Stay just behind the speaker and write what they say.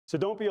So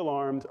don't be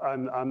alarmed.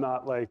 I'm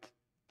not like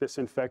this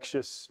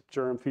infectious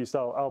germ feast.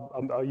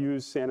 I'll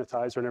use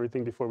sanitizer and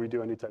everything before we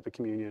do any type of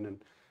communion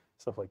and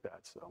stuff like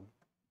that. So,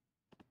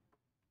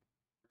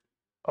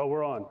 oh,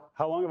 we're on.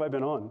 How long have I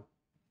been on?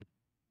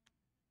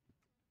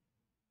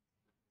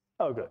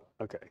 Oh, good.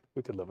 Okay,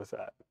 we could live with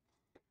that.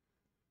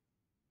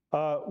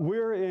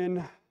 We're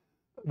in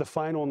the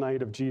final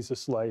night of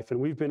Jesus' life, and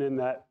we've been in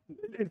that.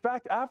 In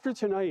fact, after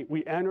tonight,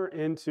 we enter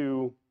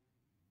into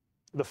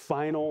the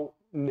final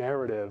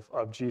narrative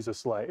of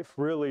Jesus' life,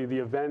 really the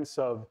events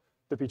of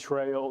the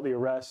betrayal, the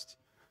arrest,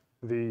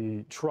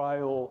 the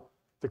trial,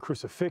 the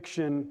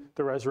crucifixion,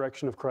 the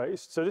resurrection of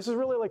Christ. So this is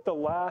really like the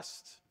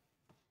last,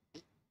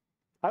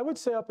 I would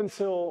say up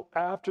until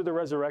after the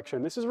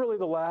resurrection, this is really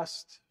the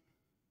last,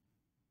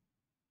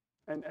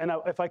 and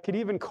if I could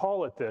even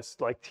call it this,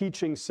 like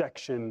teaching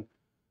section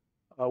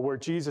where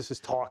Jesus is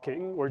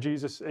talking, where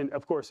Jesus, and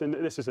of course, and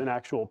this is an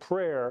actual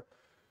prayer,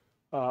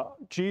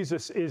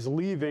 Jesus is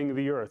leaving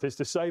the earth. His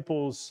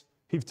disciples,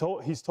 he's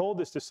told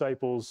his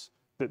disciples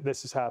that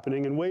this is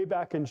happening. And way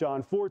back in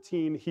John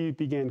 14, he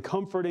began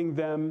comforting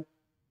them.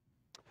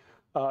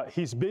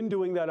 He's been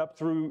doing that up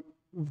through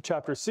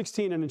chapter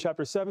 16. And in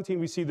chapter 17,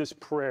 we see this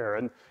prayer.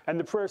 And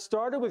the prayer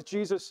started with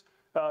Jesus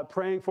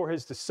praying for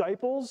his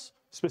disciples,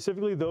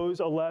 specifically those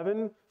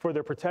 11, for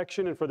their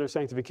protection and for their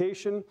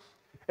sanctification.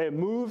 It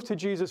moved to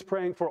Jesus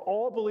praying for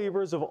all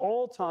believers of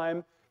all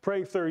time,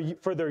 praying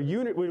for their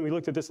unity. When we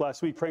looked at this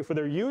last week, praying for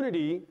their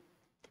unity.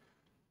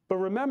 But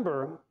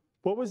remember,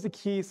 what was the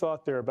key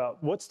thought there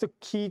about? What's the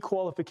key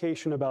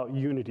qualification about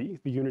unity,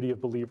 the unity of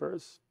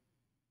believers?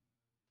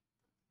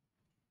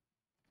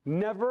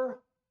 Never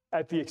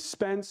at the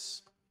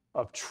expense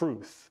of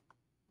truth.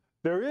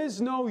 There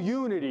is no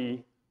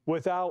unity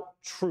without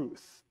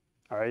truth.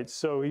 All right,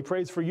 so he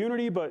prays for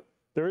unity, but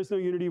there is no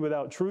unity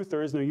without truth.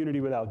 There is no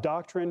unity without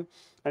doctrine.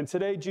 And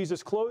today,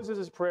 Jesus closes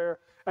his prayer,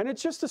 and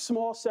it's just a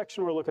small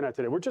section we're looking at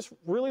today. We're just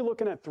really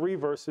looking at 3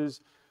 verses,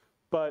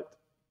 but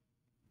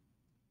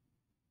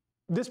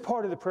this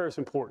part of the prayer is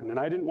important, and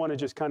I didn't want to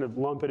just kind of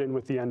lump it in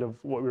with the end of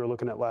what we were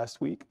looking at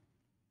last week.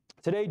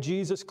 Today,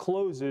 Jesus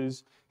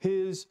closes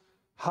his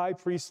high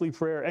priestly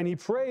prayer, and he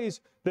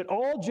prays that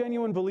all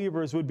genuine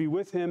believers would be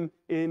with him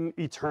in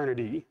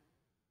eternity.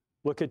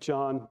 Look at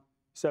John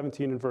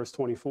 17 and verse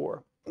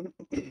 24.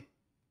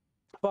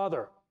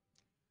 Father,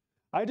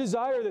 I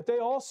desire that they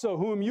also,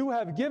 whom you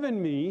have given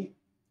me,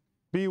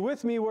 be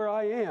with me where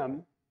I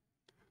am,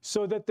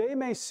 so that they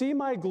may see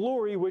my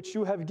glory which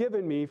you have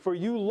given me, for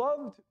you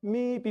loved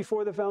me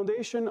before the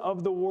foundation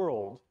of the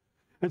world.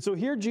 And so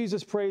here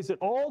Jesus prays that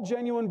all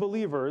genuine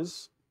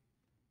believers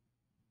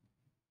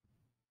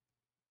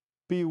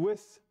be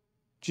with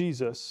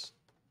Jesus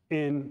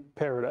in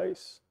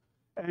paradise.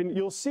 And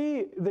you'll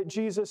see that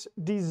Jesus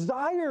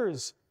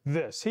desires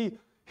this.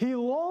 He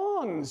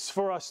longs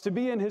for us to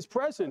be in his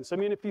presence. I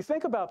mean, if you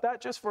think about that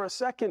just for a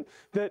second,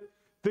 that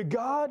the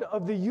God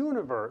of the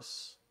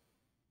universe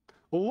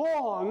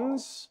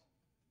longs,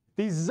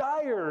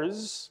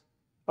 desires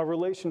a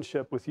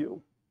relationship with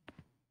you.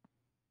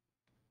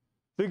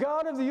 The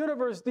God of the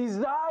universe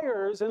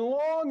desires and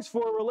longs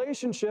for a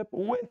relationship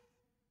with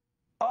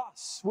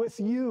us, with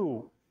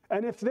you.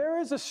 And if there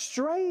is a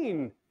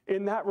strain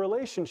in that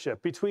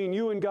relationship between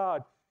you and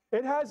God,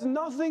 it has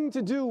nothing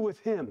to do with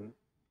him.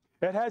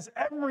 It has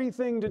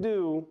everything to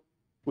do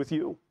with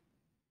you.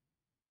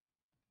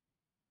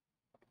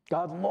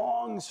 God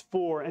longs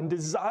for and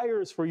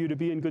desires for you to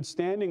be in good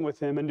standing with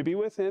him and to be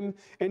with him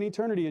in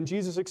eternity. And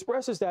Jesus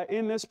expresses that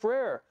in this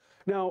prayer.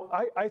 Now,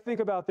 I think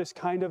about this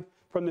kind of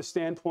from the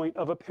standpoint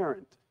of a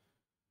parent.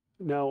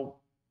 Now,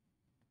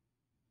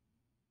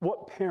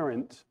 what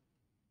parent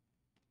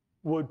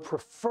would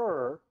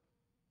prefer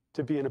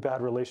to be in a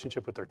bad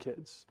relationship with their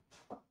kids?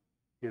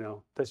 You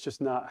know, that's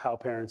just not how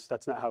parents,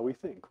 that's not how we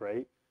think,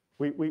 right?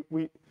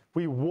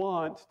 We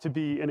want to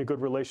be in a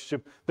good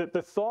relationship. That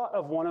the thought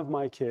of one of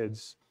my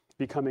kids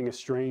becoming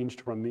estranged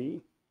from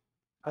me,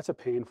 that's a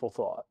painful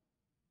thought.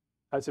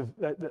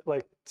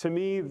 Like, to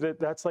me,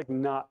 that's like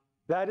not,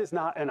 that is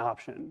not an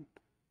option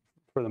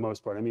for the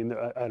most part. I mean,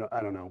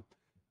 I don't know.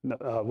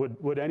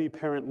 Would any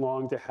parent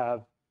long to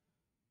have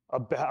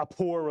a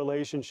poor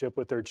relationship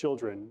with their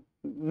children?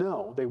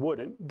 No, they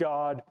wouldn't.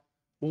 God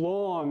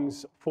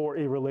longs for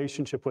a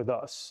relationship with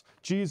us.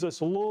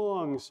 Jesus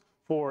longs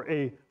for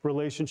a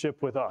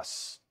relationship with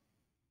us.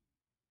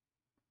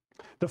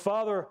 The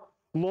Father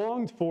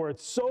longed for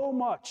it so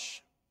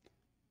much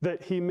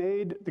that he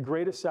made the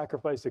greatest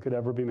sacrifice that could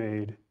ever be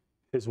made,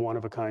 his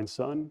one-of-a-kind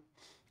Son.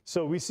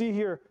 So we see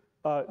here,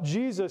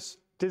 Jesus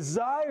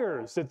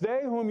desires that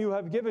they whom you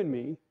have given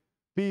me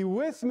be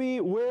with me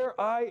where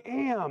I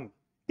am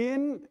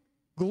in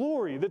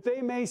glory, that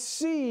they may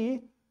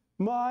see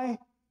my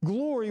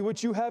glory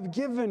which you have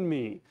given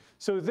me.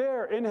 So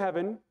there in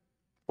heaven,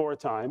 for a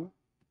time,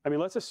 I mean,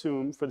 let's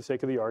assume, for the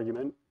sake of the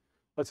argument,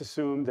 let's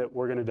assume that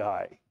we're going to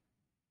die,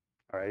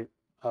 all right,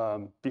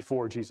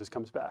 before Jesus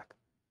comes back.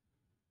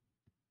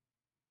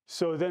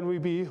 So then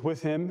we'd be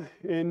with him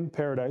in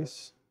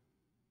paradise,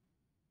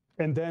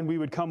 and then we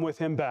would come with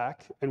him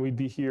back, and we'd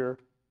be here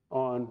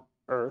on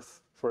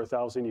earth for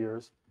 1,000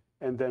 years,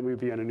 and then we'd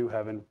be in a new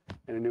heaven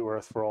and a new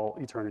earth for all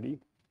eternity.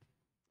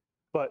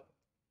 But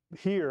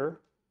here,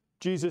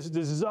 Jesus'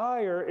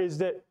 desire is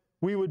that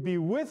we would be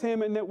with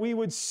him and that we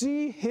would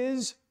see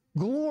his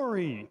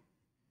glory.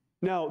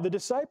 Now, the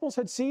disciples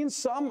had seen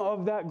some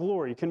of that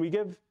glory.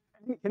 Can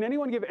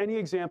anyone give any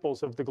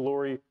examples of the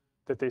glory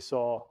that they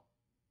saw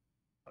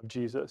of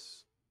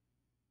Jesus?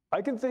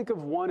 I can think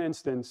of one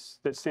instance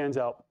that stands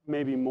out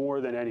maybe more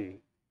than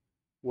any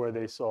where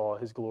they saw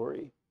his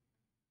glory.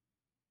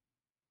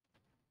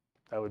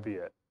 That would be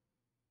it.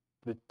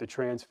 The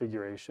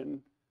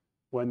transfiguration.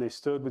 When they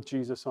stood with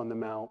Jesus on the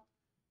mount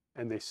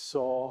and they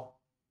saw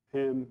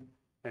him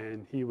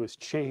and he was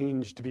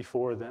changed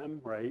before them,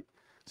 right?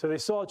 So they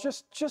saw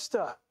just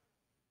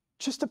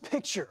a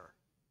picture,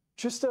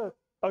 just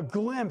a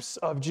glimpse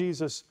of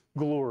Jesus'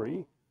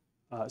 glory.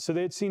 So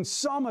they had seen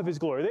some of his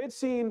glory. They had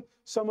seen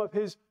some of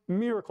his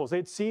miracles.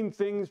 They'd seen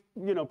things,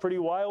 pretty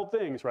wild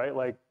things, right?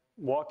 Like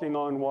walking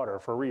on water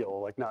for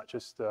real, like not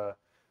just, there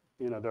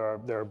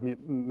are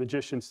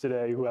magicians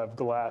today who have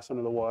glass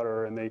under the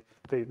water and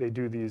they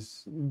do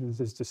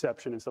this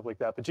deception and stuff like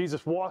that. But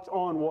Jesus walked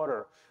on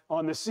water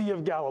on the Sea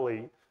of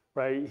Galilee,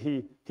 right?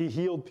 He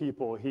healed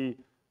people. He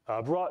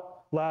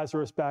brought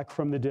Lazarus back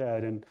from the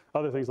dead and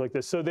other things like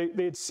this. So they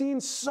had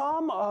seen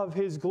some of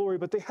his glory,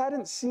 but they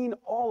hadn't seen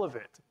all of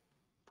it.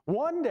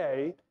 One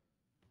day,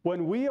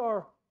 when we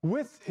are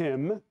with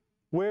him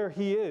where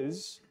he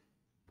is,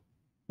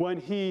 when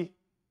he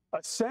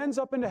ascends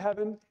up into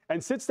heaven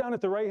and sits down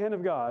at the right hand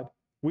of God,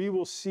 we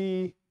will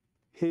see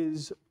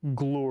his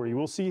glory.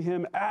 We'll see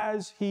him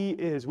as he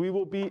is. We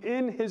will be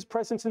in his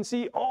presence and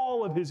see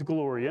all of his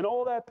glory, and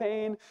all that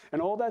pain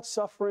and all that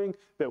suffering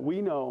that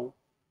we know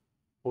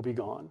will be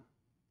gone.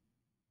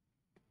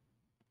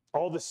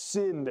 All the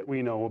sin that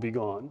we know will be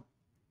gone.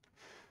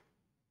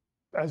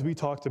 As we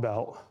talked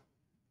about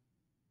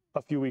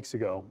a few weeks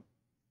ago,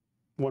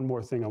 one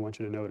more thing I want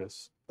you to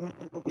notice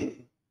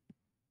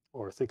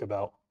or think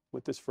about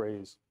with this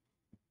phrase.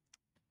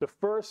 The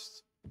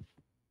first,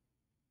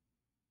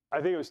 I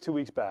think it was 2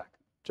 weeks back,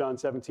 John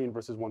 17,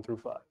 verses 1 through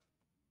 5.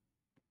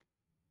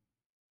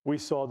 We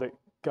saw that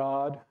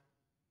God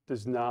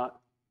does not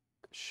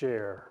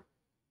share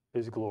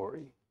his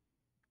glory.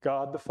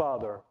 God the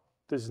Father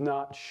does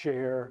not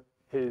share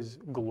his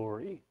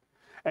glory.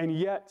 And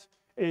yet,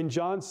 in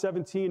John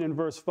 17 and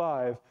verse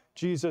 5,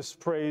 Jesus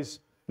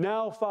prays,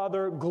 "Now,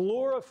 Father,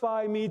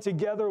 glorify me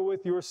together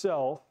with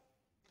yourself,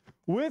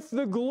 with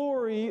the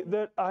glory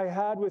that I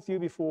had with you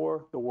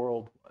before the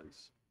world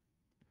was."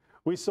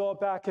 We saw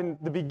back in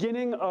the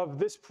beginning of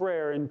this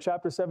prayer in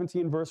chapter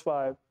 17, verse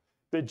 5,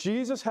 that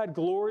Jesus had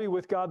glory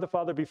with God the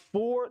Father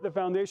before the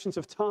foundations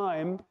of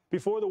time,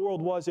 before the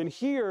world was. And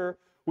here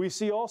we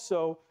see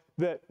also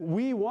that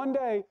we one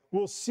day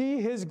will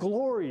see his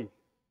glory.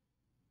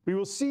 We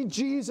will see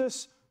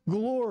Jesus'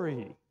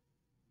 glory.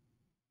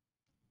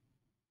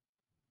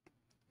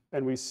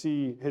 And we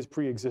see his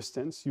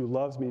pre-existence. You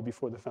loved me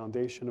before the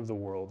foundation of the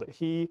world, that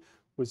he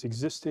was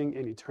existing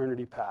in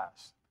eternity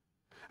past.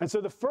 And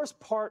so the first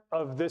part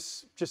of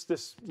this, just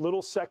this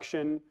little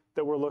section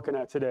that we're looking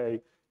at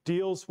today,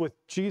 deals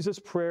with Jesus'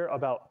 prayer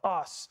about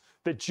us,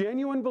 that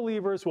genuine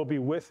believers will be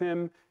with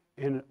him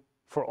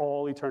for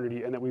all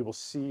eternity and that we will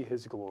see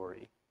his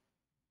glory.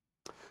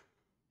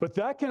 But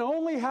that can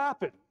only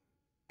happen.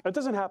 That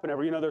doesn't happen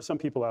ever. There's some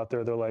people out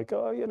there, they're like,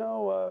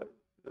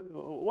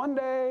 one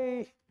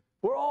day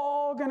we're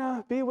all going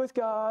to be with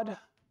God.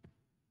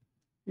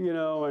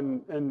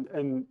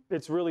 And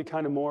it's really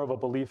kind of more of a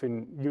belief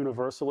in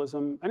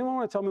universalism. Anyone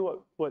want to tell me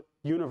what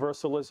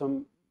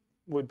universalism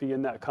would be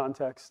in that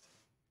context?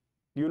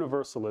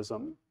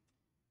 Universalism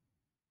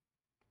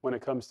when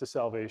it comes to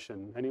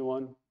salvation.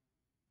 Anyone?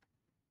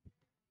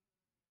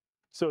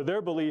 So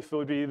their belief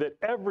would be that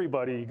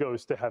everybody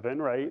goes to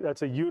heaven, right?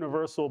 That's a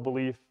universal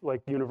belief,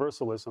 like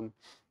universalism.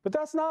 But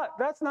that's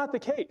not the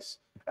case.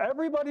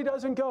 Everybody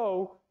doesn't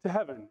go to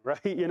heaven,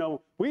 right?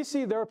 We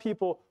see there are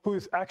people who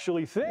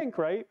actually think,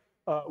 right?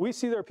 We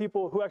see there are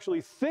people who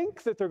actually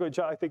think that they're going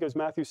to, I think it was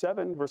Matthew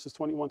 7, verses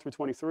 21 through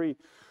 23,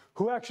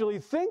 who actually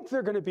think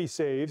they're going to be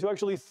saved, who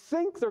actually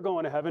think they're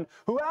going to heaven,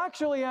 who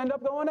actually end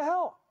up going to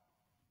hell.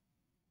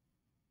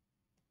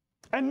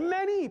 And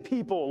many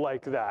people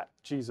like that,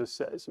 Jesus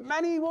says.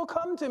 Many will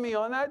come to me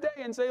on that day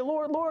and say,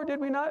 Lord, Lord, did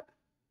we not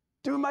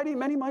do many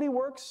mighty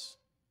works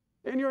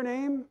in your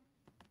name?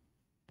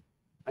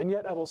 And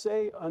yet I will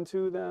say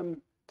unto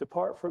them,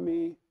 depart from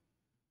me,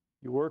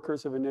 you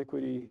workers of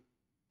iniquity.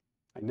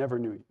 I never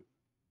knew you.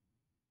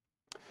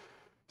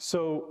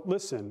 So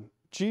listen,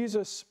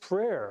 Jesus'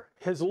 prayer,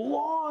 his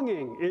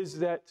longing is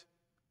that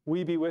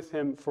we be with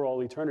him for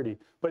all eternity.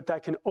 But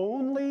that can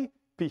only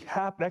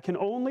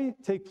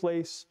take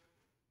place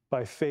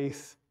by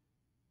faith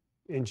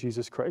in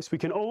Jesus Christ. We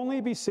can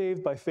only be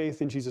saved by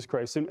faith in Jesus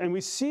Christ. And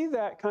we see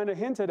that kind of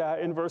hinted at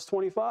in verse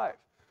 25.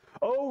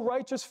 "O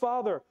righteous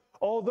Father,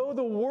 although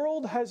the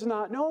world has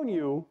not known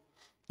you,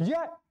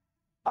 yet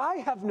I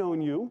have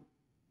known you,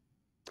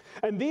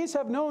 and these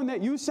have known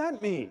that you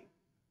sent me."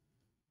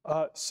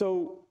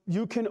 So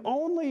you can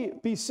only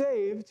be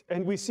saved,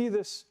 and we see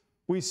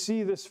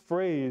this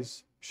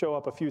phrase show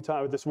up a few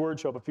times, this word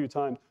show up a few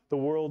times. The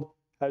world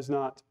has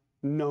not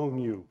known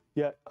you,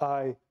 yet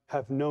I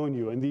have known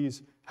you, and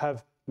these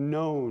have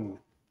known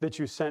that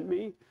you sent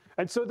me.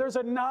 And so there's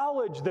a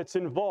knowledge that's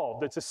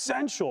involved, that's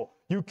essential.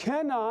 You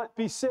cannot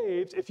be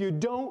saved if you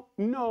don't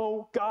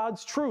know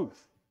God's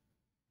truth.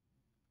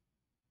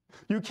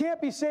 You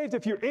can't be saved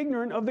if you're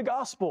ignorant of the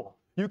gospel.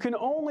 You can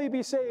only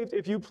be saved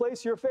if you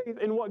place your faith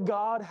in what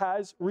God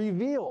has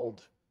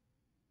revealed.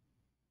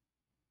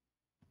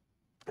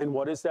 And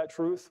what is that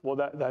truth? Well,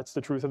 that's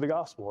the truth of the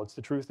gospel. It's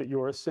the truth that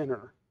you're a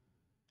sinner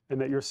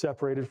and that you're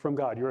separated from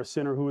God. You're a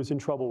sinner who is in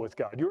trouble with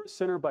God. You're a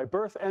sinner by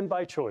birth and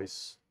by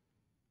choice.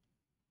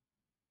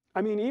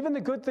 I mean, even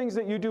the good things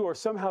that you do are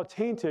somehow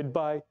tainted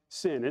by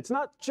sin. It's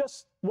not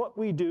just what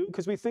we do,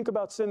 because we think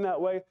about sin that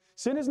way.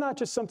 Sin is not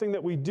just something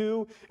that we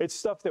do. It's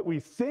stuff that we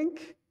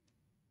think.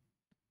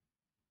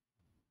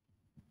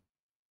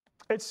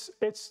 It's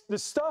the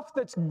stuff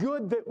that's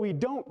good that we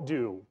don't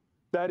do.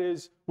 That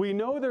is, we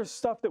know there's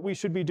stuff that we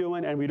should be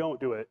doing and we don't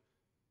do it.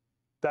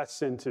 That's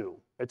sin too.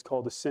 It's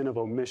called the sin of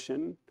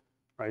omission,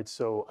 right?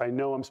 So I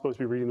know I'm supposed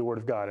to be reading the Word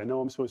of God. I know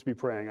I'm supposed to be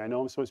praying. I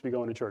know I'm supposed to be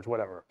going to church,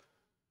 whatever.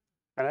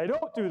 And I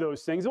don't do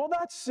those things. Well,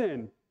 that's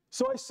sin.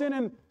 So I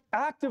sin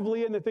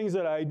actively in the things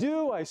that I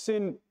do. I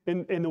sin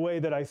in the way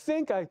that I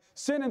think. I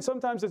sin in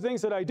sometimes the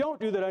things that I don't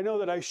do that I know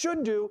that I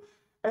should do.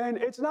 And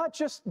it's not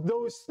just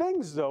those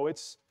things, though.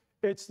 It's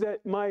that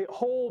my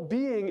whole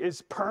being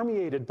is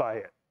permeated by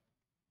it.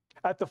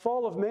 At the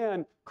fall of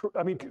man,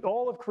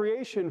 all of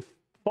creation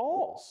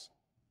falls.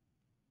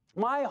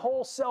 My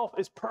whole self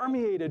is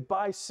permeated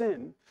by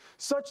sin,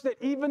 such that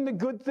even the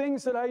good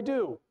things that I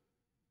do,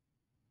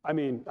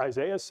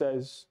 Isaiah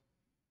says,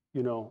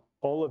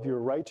 all of your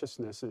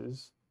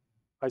righteousnesses,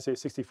 Isaiah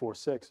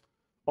 64:6,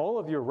 all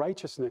of your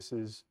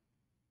righteousnesses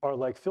are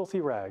like filthy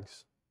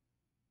rags.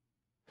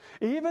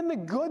 Even the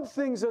good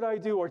things that I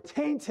do are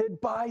tainted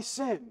by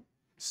sin.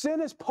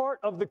 Sin is part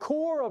of the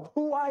core of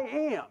who I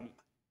am.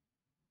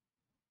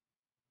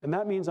 And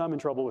that means I'm in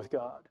trouble with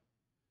God,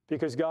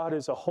 because God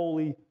is a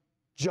holy,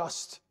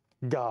 just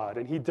God,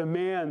 and he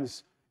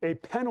demands a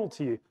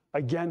penalty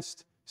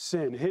against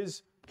sin.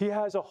 He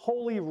has a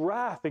holy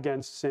wrath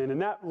against sin,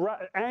 and that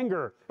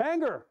anger,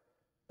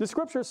 the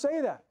scriptures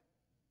say that.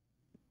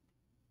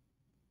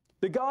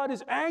 That God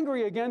is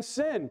angry against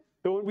sin.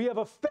 That we have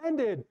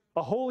offended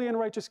a holy and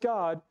righteous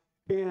God,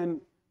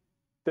 and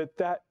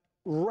that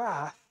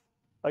wrath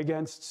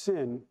against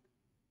sin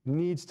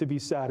needs to be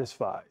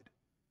satisfied.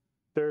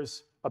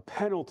 There's a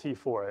penalty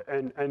for it.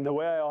 And the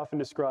way I often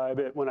describe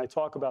it when I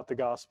talk about the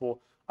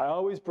gospel, I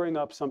always bring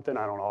up something.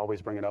 I don't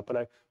always bring it up,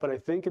 but I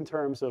think in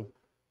terms of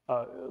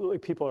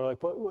people are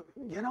like, well,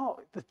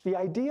 the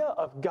idea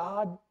of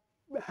God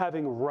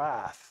having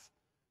wrath,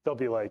 they'll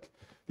be like,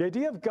 the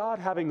idea of God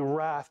having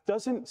wrath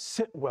doesn't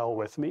sit well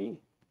with me.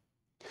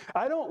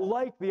 I don't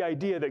like the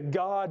idea that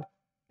God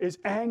is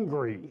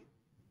angry.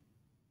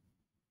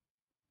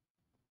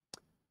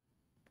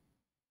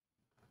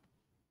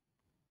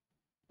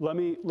 Let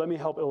me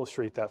help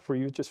illustrate that for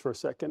you just for a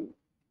second.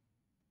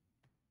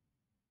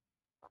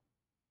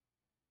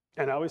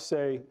 And I always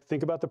say,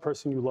 think about the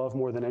person you love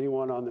more than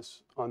anyone on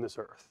this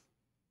earth.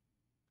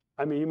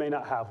 You may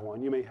not have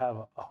one. You may have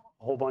a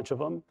whole bunch of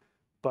them,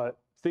 but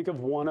think of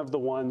one of the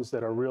ones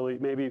that are really,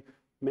 maybe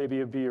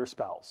it'd be your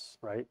spouse,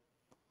 right?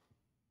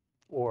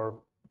 Or,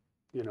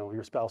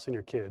 your spouse and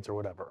your kids or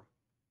whatever.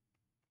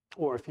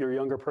 Or if you're a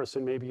younger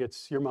person, maybe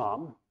it's your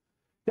mom.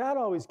 Dad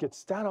always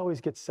gets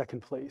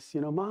second place.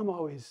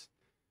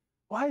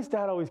 Why does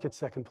dad always get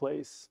second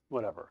place?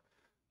 Whatever.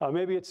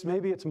 Maybe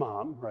it's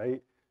mom,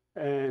 right?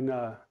 And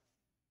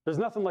there's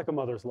nothing like a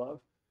mother's love.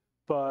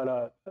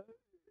 But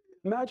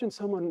imagine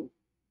someone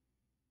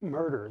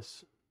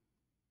murders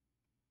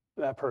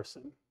that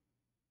person.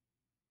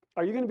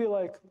 Are you going to be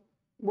like,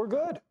 we're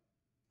good?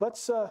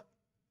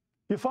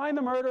 You find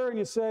the murderer and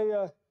you say,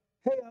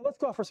 hey, let's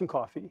go out for some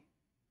coffee.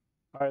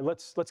 All right,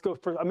 let's go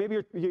for,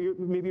 maybe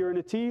you're in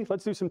a tea.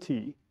 Let's do some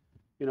tea.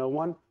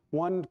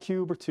 One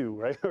cube or two,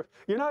 right?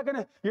 You're not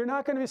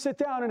gonna sit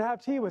down and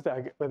have tea with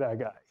that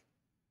guy.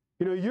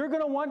 You're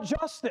gonna want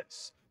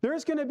justice.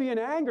 There's gonna be an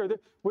anger.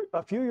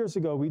 A few years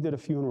ago, we did a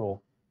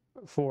funeral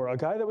for a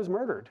guy that was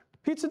murdered.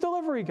 Pizza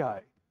delivery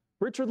guy,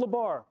 Richard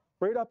Labar.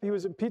 Right up, he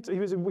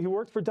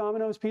worked for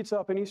Domino's Pizza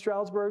up in East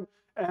Stroudsburg,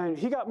 and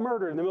he got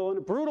murdered in the middle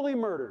of brutally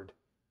murdered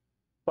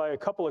by a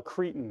couple of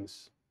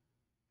cretins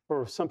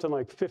for something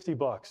like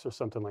 $50 or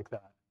something like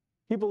that.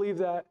 He believed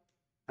that,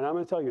 and I'm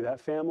going to tell you,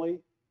 that family,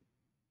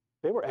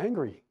 they were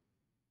angry.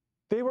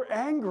 They were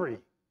angry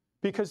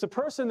because the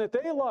person that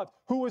they loved,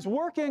 who was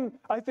working,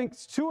 I think,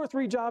 2 or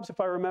 3 jobs, if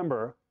I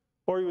remember,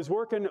 or he was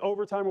working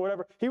overtime or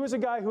whatever, he was a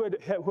guy who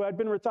had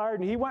been retired,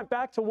 and he went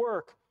back to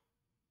work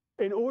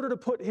in order to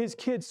put his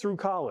kids through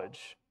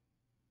college.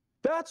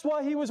 That's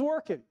why he was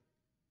working.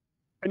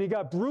 And he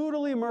got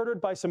brutally murdered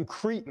by some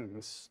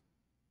cretins.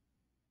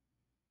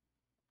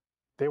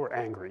 They were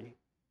angry.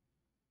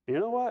 You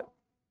know what?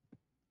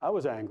 I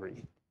was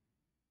angry.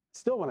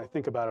 Still, when I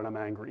think about it, I'm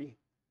angry.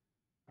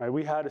 Right?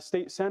 We had a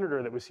state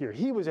senator that was here.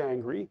 He was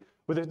angry.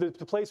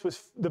 This place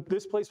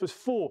was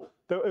full.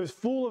 It was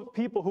full of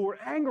people who were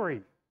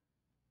angry.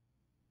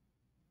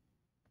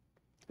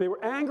 They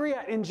were angry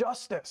at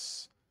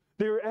injustice.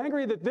 They were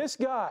angry that this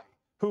guy,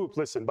 who,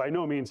 listen, by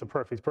no means a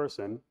perfect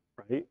person,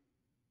 right?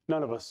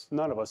 None of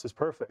us is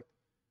perfect.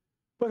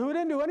 But who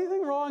didn't do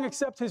anything wrong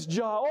except his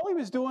job. All he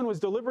was doing was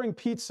delivering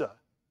pizza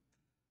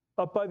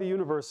up by the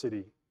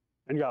university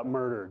and got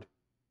murdered.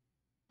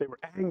 They were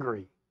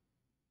angry.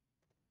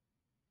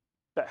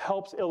 That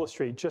helps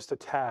illustrate just a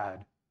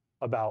tad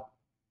about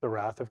the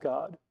wrath of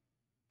God.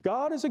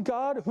 God is a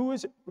God who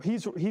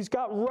he's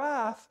got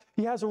wrath.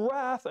 He has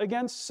wrath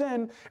against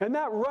sin, and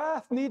that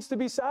wrath needs to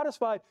be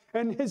satisfied,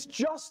 and his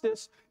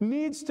justice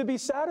needs to be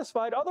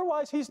satisfied.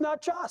 Otherwise, he's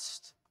not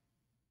just.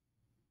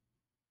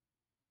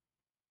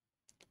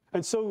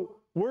 And so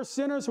we're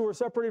sinners who are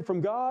separated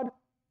from God.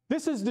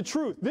 This is the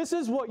truth. This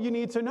is what you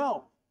need to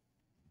know.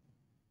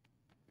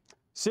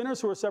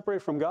 Sinners who are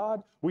separated from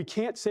God, we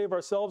can't save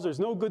ourselves. There's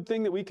no good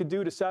thing that we could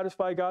do to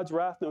satisfy God's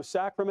wrath, no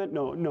sacrament,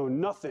 no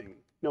nothing,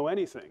 no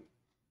anything.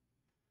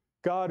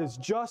 God is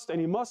just and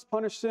he must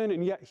punish sin,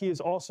 and yet he is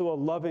also a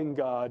loving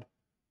God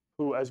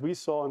who, as we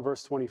saw in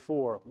verse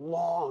 24,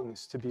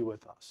 longs to be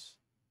with us.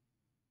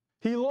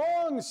 He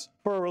longs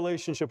for a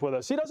relationship with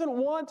us. He doesn't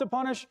want to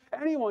punish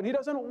anyone. He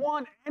doesn't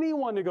want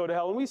anyone to go to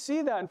hell. And we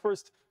see that in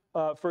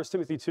 1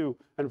 Timothy 2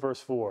 and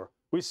verse 4.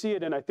 We see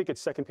it in, I think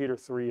it's 2 Peter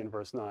 3 and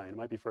verse 9. It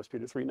might be 1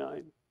 Peter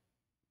 3:9.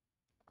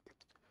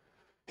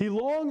 He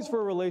longs for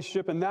a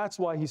relationship, and that's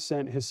why he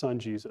sent his son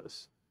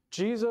Jesus.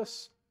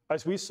 Jesus,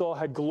 as we saw,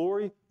 had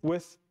glory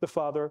with the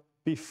Father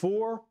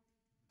before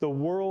the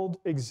world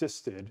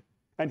existed.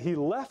 And he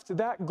left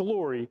that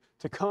glory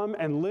to come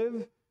and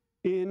live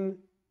in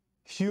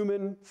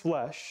human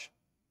flesh.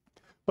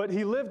 But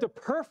he lived a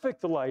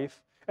perfect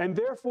life and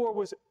therefore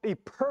was a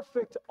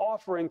perfect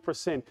offering for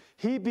sin.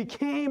 He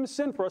became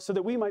sin for us so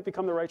that we might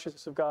become the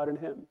righteousness of God in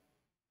him.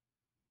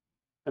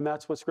 And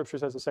that's what Scripture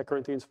says in 2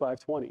 Corinthians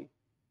 5:20.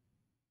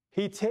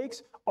 He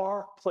takes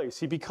our place.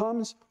 He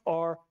becomes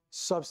our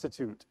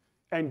substitute.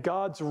 And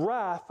God's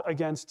wrath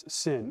against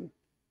sin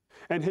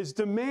and his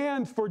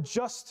demand for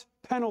just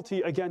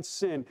penalty against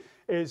sin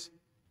is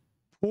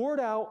poured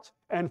out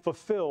and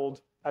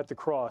fulfilled at the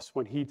cross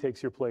when he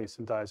takes your place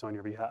and dies on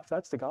your behalf.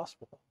 That's the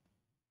gospel.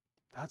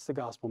 That's the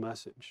gospel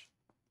message.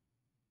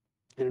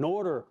 And in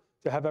order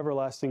to have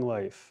everlasting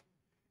life,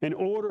 in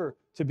order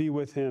to be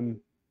with him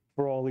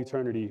for all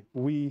eternity,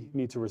 we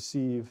need to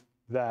receive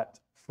that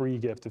free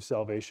gift of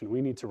salvation.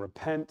 We need to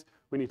repent.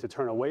 We need to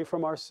turn away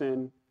from our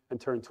sin and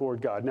turn toward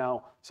God.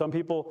 Now, some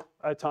people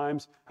at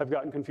times have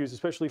gotten confused,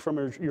 especially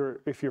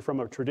if you're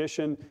from a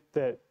tradition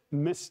that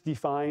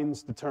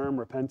misdefines the term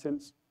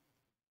repentance.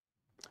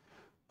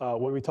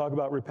 When we talk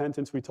about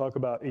repentance, we talk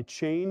about a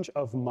change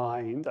of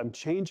mind. I'm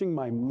changing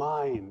my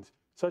mind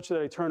such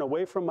that I turn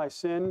away from my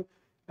sin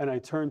and I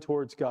turn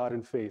towards God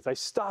in faith. I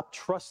stop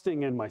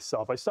trusting in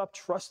myself. I stop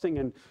trusting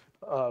in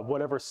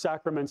whatever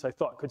sacraments I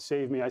thought could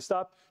save me. I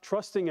stopped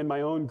trusting in my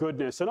own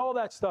goodness and all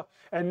that stuff.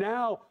 And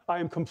now I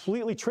am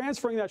completely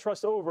transferring that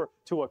trust over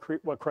to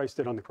what Christ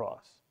did on the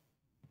cross.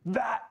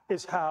 That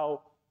is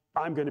how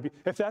I'm going to be.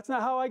 If that's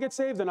not how I get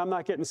saved, then I'm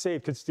not getting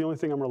saved because it's the only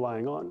thing I'm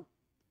relying on.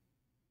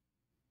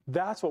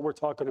 That's what we're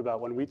talking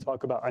about when we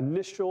talk about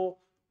initial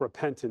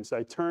repentance.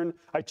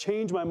 I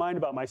change my mind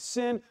about my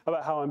sin,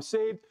 about how I'm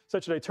saved,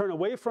 such that I turn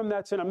away from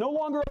that sin. I'm no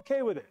longer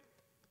okay with it.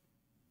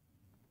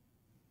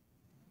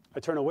 I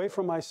turn away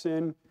from my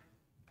sin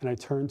and I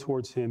turn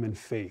towards him in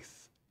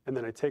faith. And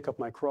then I take up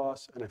my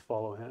cross and I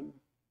follow him.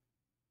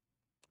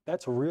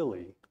 That's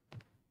really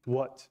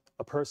what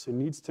a person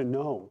needs to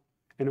know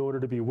in order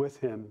to be with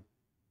him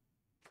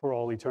for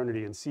all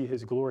eternity and see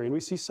his glory. And we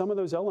see some of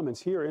those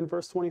elements here in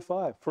verse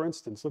 25. For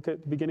instance, look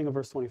at the beginning of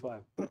verse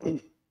 25.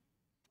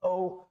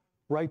 O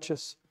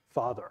righteous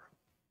Father.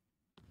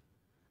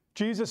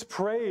 Jesus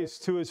prays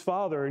to his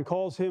Father and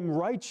calls him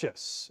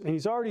righteous. And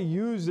he's already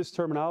used this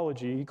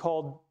terminology. He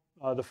called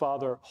the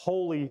Father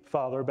Holy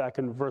Father back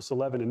in verse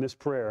 11 in this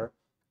prayer.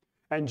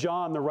 And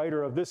John, the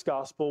writer of this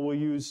gospel, will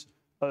use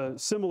a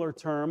similar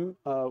term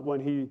when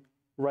he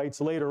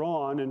writes later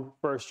on in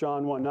 1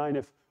 John 1:9,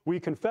 if we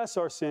confess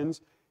our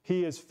sins,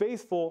 he is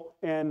faithful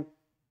and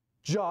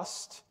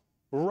just,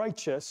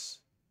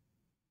 righteous,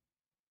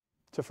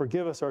 to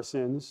forgive us our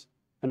sins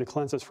and to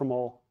cleanse us from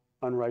all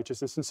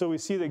unrighteousness. And so we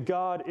see that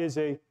God is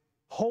a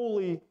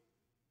holy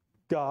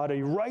God,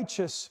 a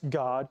righteous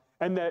God,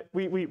 and that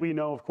we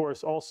know, of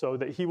course, also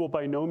that he will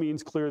by no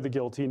means clear the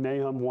guilty,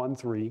 Nahum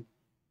 1:3.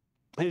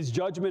 His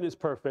judgment is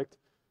perfect.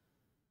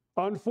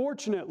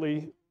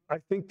 Unfortunately, I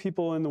think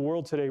people in the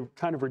world today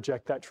kind of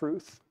reject that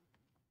truth.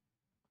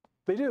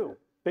 They do.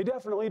 They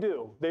definitely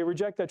do. They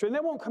reject that truth. And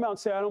they won't come out and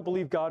say, I don't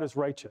believe God is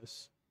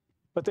righteous.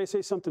 But they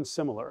say something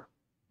similar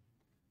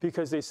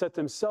because they set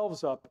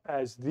themselves up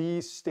as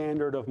the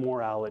standard of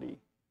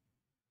morality.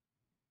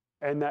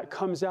 And that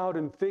comes out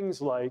in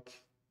things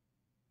like,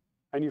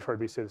 and you've heard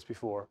me say this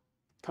before,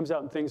 comes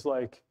out in things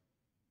like,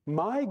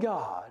 my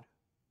God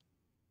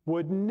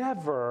would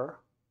never ...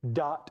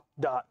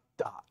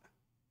 dot.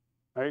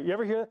 Right? You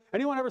ever hear that?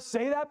 Anyone ever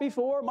say that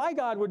before? My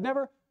God would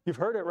never. You've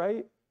heard it,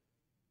 right?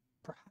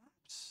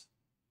 Perhaps.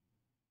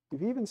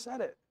 You've even said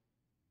it.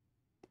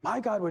 My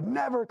God would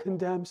never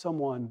condemn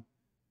someone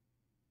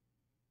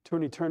to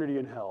an eternity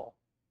in hell,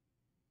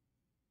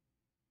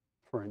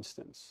 for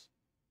instance.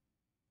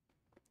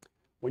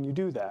 When you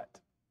do that,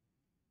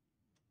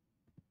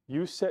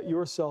 you set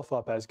yourself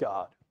up as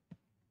God.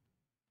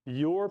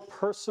 Your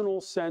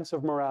personal sense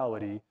of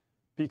morality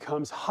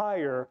becomes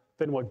higher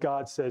than what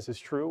God says is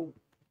true,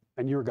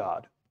 and you're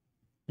God.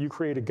 You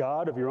create a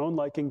God of your own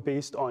liking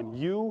based on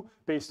you,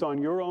 based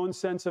on your own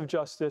sense of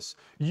justice.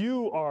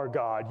 You are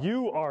God.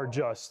 You are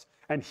just,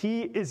 and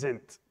he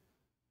isn't.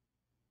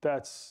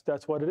 That's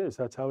what it is.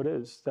 That's how it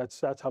is.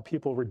 That's how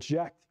people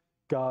reject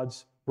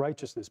God's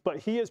righteousness. But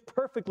he is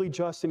perfectly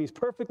just and he's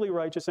perfectly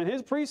righteous. And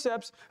his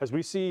precepts, as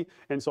we see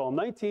in Psalm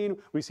 19,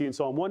 we see in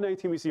Psalm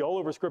 119, we see all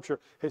over Scripture,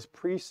 his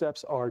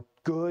precepts are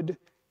good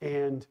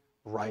and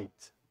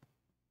right.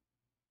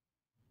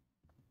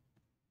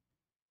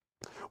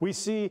 We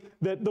see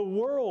that the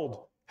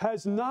world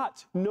has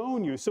not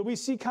known you. So we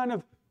see kind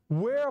of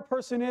where a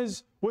person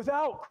is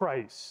without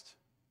Christ.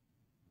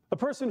 A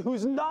person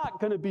who's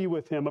not going to be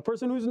with him, a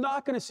person who's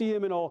not going to see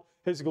him in all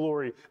his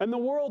glory. And the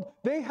world,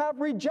 they have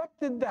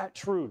rejected that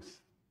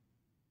truth.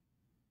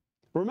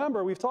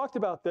 Remember, we've talked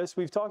about this.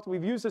 We've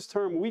used this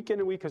term week in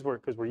and week because we're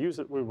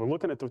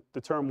looking at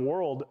the term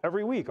world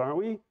every week, aren't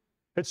we?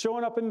 It's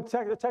showing up in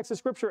the text of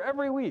Scripture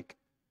every week.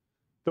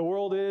 The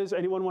world is,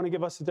 anyone want to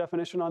give us a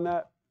definition on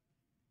that?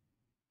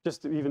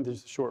 Just a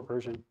short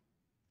version.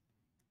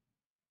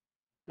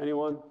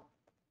 Anyone?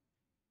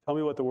 Tell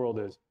me what the world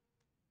is.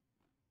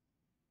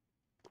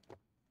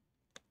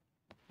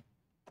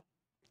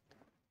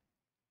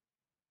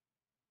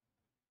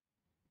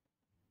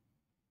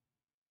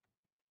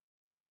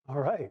 All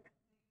right.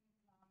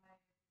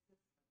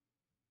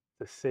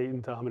 The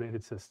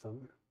Satan-dominated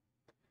system.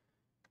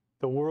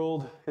 The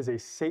world is a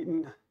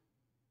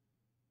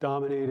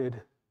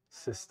Satan-dominated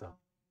system.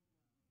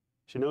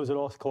 She knows it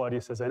all,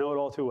 Claudia says. I know it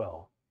all too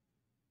well.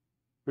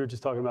 We were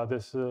just talking about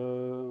this a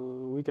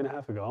week and a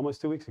half ago,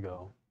 almost 2 weeks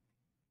ago,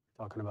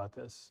 talking about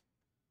this.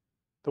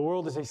 The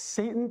world is a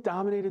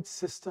Satan-dominated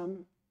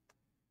system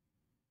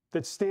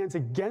that stands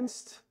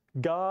against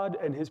God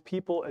and his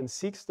people and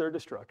seeks their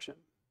destruction.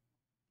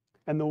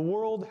 And the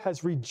world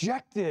has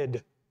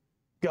rejected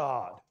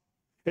God.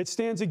 It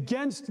stands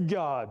against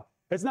God.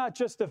 It's not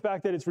just the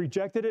fact that it's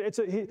rejected it,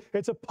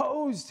 it's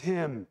opposed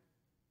him.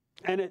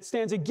 And it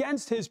stands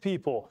against his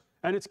people.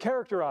 And it's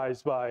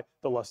characterized by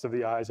the lust of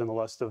the eyes and the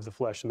lust of the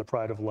flesh and the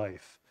pride of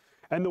life.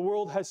 And the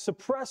world has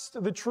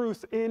suppressed the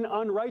truth in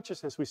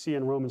unrighteousness, we see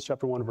in Romans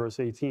chapter 1, verse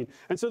 18.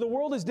 And so the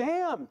world is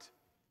damned.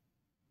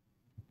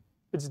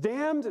 It's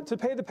damned to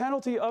pay the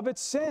penalty of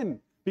its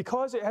sin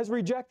because it has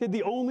rejected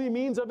the only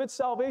means of its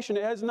salvation.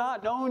 It has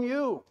not known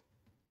you.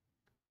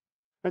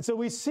 And so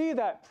we see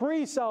that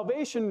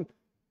pre-salvation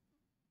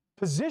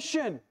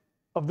position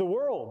of the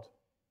world,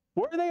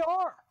 where they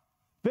are.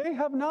 They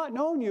have not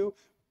known you.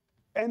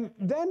 And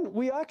then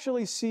we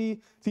actually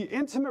see the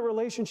intimate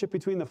relationship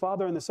between the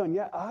Father and the Son.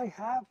 Yeah, I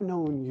have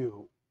known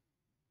you.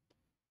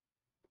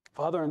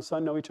 Father and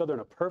Son know each other in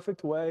a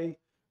perfect way.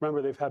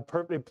 Remember,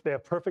 they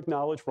have perfect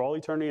knowledge for all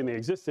eternity, and they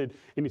existed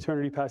in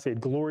eternity past. They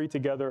had glory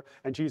together,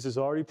 and Jesus is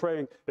already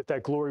praying that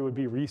that glory would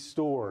be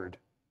restored.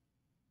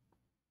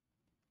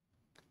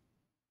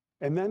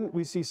 And then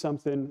we see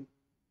something,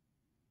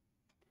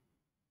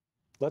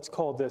 let's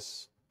call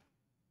this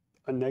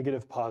a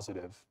negative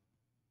positive.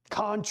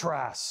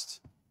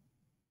 Contrast.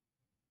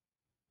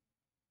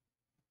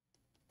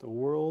 The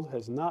world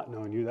has not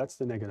known you. That's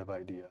the negative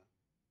idea.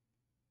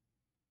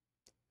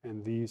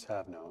 And these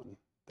have known.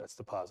 That's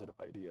the positive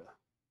idea.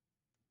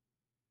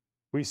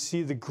 We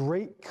see the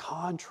great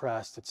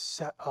contrast that's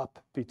set up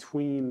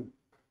between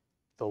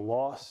the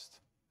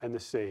lost and the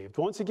saved.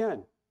 Once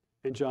again,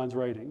 in John's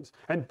writings.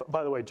 And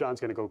by the way, John's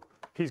going to go,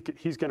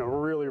 he's going to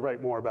really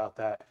write more about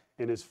that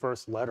in his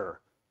first letter.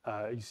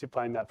 You see,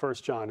 find that 1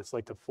 John, it's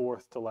like the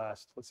fourth to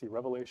last, let's see,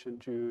 Revelation,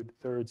 Jude,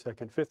 third,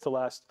 second, fifth to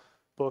last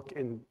book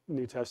in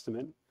New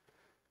Testament.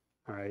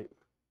 All right.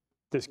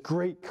 This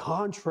great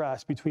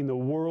contrast between the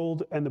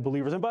world and the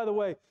believers. And by the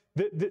way,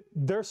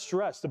 they're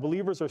stressed. The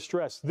believers are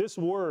stressed. This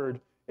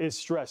word is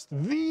stressed.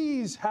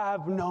 These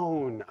have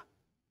known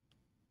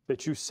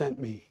that you sent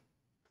me.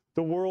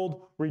 The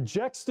world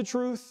rejects the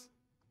truth.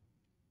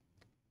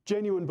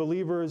 Genuine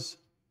believers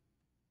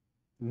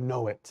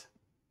know it.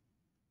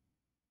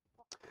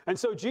 And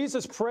so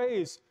Jesus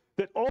prays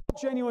that all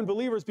genuine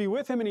believers be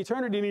with him in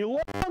eternity, and he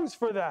longs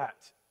for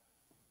that.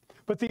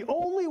 But the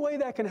only way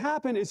that can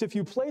happen is if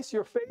you place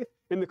your faith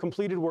in the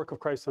completed work of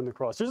Christ on the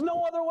cross. There's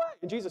no other way.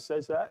 And Jesus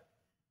says that.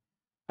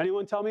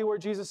 Anyone tell me where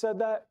Jesus said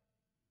that?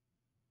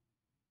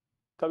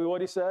 Tell me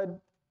what he said.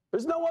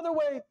 There's no other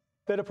way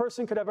that a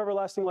person could have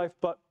everlasting life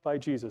but by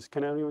Jesus.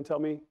 Can anyone tell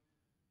me?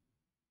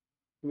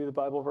 Give me the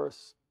Bible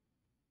verse.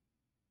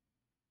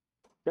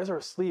 You guys are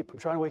asleep. I'm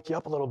trying to wake you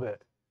up a little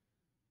bit.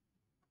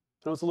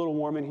 I know it's a little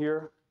warm in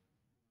here.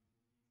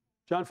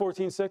 John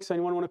 14:6.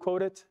 Anyone want to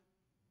quote it?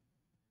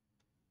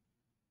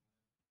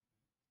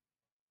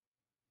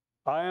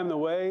 I am the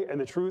way and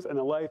the truth and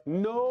the life.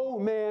 No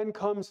man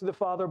comes to the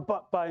Father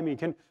but by me.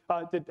 Did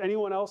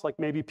anyone else, like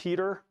maybe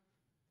Peter?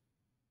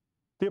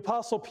 The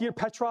Apostle Peter,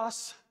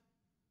 Petros?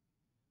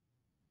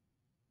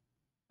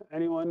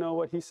 Anyone know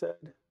what he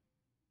said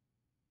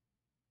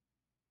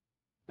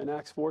in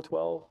Acts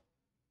 4:12?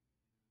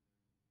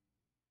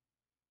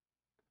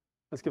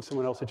 Let's give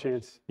someone else a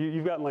chance.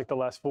 You've gotten like the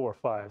last 4 or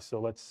 5, so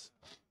let's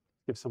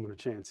give someone a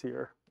chance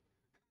here.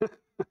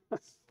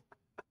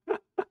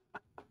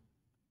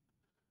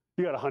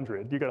 You got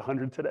 100. You got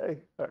 100 today.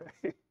 All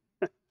right.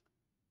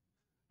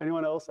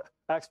 Anyone else?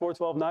 Acts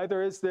 4:12.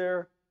 Neither is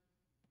there.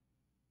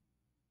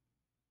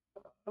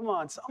 Come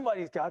on,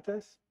 somebody's got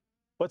this.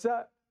 What's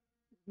that?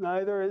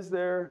 Neither is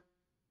there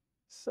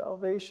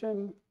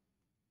salvation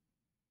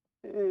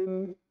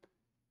in.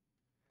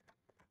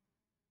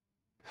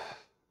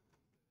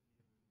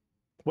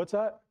 What's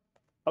that?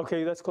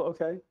 Okay, that's cool.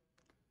 Okay.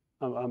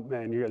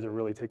 Man, you guys are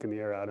really taking the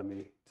air out of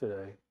me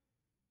today.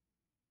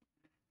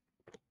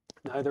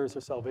 Neither is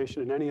there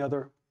salvation in any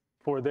other,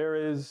 for there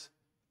is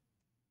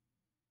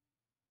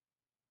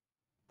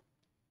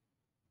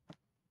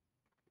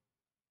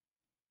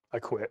I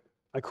quit.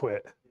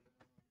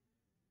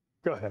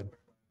 Go ahead.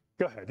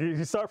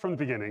 You start from the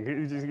beginning.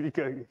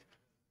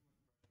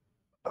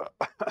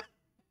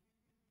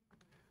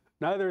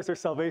 Neither is there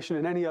salvation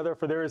in any other,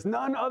 for there is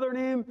none other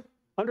name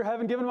under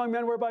heaven given among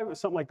men whereby,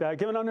 something like that,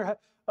 given under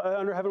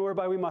heaven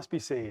whereby we must be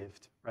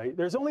saved, right?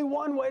 There's only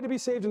one way to be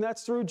saved, and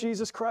that's through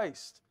Jesus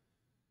Christ.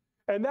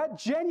 And that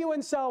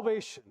genuine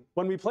salvation,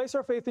 when we place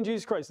our faith in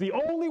Jesus Christ, the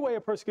only way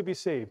a person could be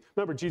saved.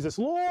 Remember, Jesus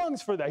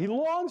longs for that. He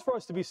longs for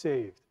us to be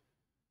saved.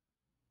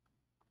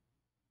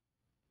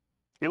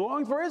 He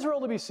longed for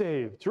Israel to be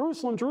saved.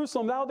 Jerusalem,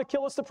 Jerusalem, thou that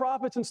killest the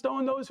prophets and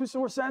stone those who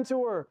were sent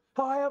to her.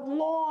 How I have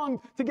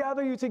longed to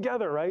gather you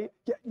together, right?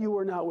 Yet you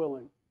were not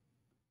willing.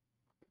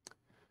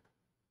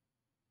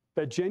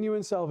 That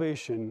genuine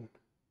salvation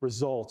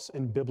results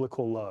in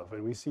biblical love.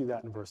 And we see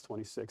that in verse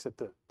 26 at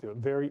the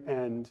very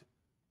end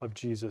of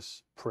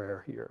Jesus'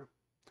 prayer here.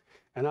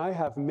 And I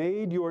have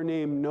made your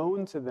name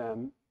known to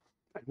them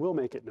and will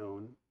make it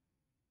known.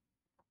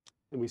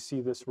 And we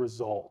see this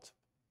result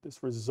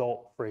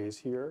phrase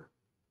here.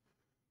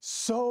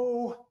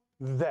 So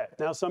that.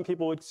 Now, some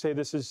people would say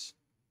this is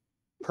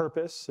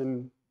purpose.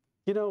 And,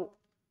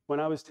 when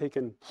I was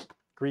taking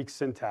Greek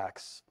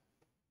syntax,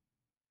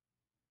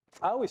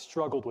 I always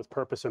struggled with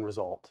purpose and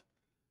result.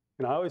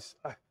 I always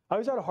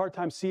had a hard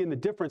time seeing the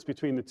difference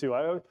between the two.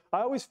 I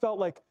always felt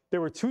like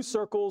there were 2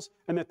 circles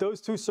and that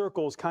those 2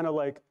 circles kind of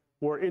like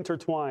were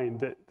intertwined,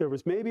 that there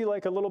was maybe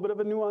like a little bit of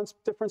a nuanced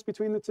difference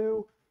between the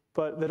two,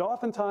 but that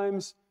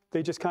oftentimes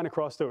they just kind of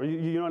crossed over.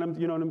 You know what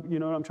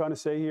I'm trying to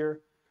say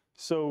here?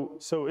 So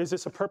is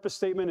this a purpose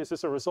statement? Is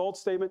this a result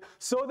statement?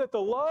 So that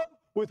the love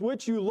with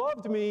which you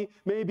loved me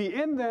may be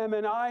in them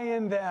and I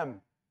in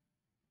them.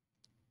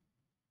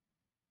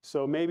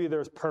 So maybe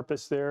there's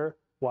purpose there,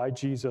 why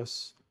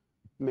Jesus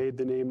made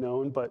the name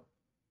known, but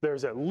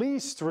there's at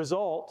least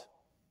result.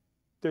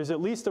 There's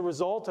at least a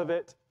result of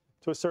it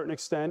to a certain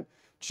extent.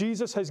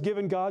 Jesus has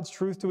given God's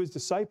truth to his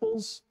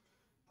disciples.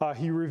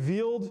 He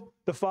revealed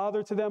the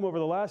Father to them over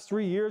the last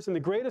 3 years, and the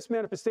greatest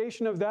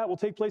manifestation of that will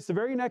take place the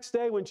very next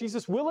day when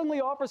Jesus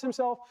willingly offers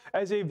himself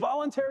as a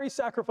voluntary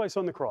sacrifice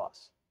on the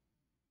cross.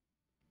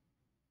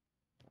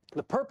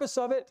 The purpose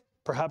of it,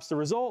 perhaps the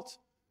result,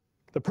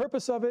 the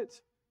purpose of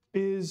it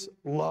is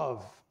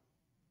love.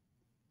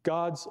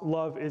 God's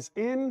love is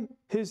in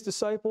his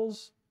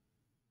disciples.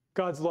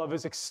 God's love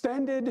is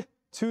extended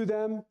to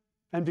them.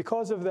 And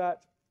because of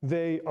that,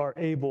 they are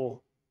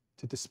able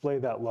to display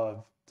that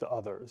love to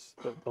others.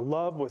 The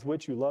love with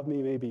which you love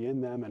me may be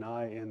in them and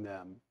I in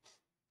them.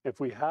 If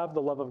we have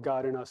the love of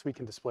God in us, we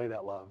can display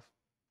that love.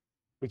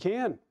 We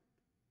can.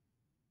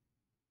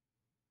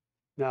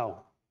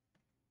 Now,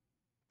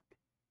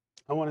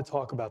 I want to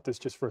talk about this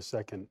just for a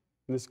second.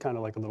 And this is kind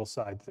of like a little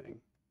side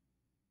thing.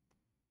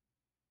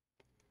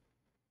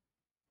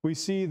 We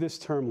see this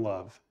term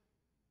love,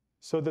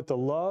 so that the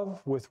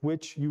love with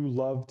which you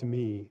loved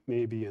me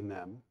may be in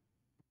them,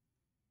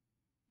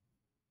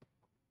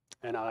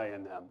 and I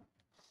in them.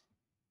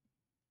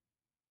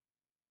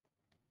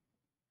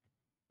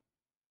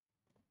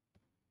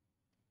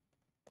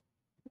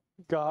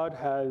 God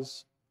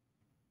has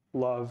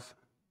love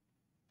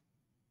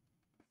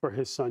for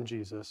his son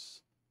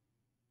Jesus.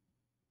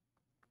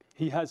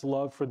 He has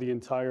love for the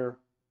entire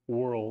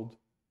world,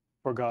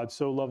 for God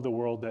so loved the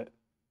world that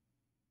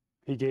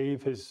he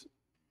gave his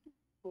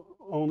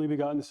only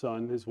begotten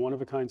Son, his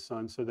one-of-a-kind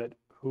Son, so that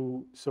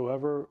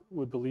whosoever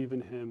would believe in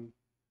him,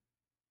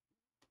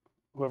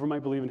 whoever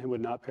might believe in him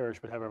would not perish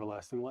but have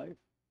everlasting life.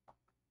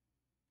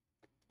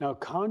 Now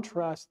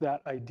contrast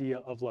that idea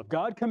of love.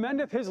 God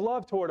commendeth his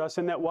love toward us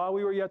in that while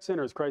we were yet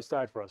sinners, Christ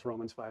died for us,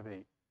 Romans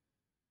 5:8.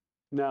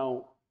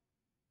 Now,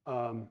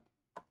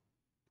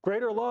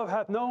 greater love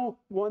hath no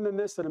one than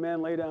this, that a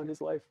man lay down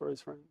his life for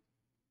his friend.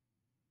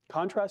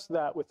 Contrast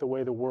that with the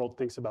way the world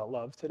thinks about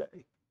love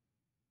today,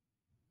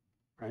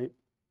 right?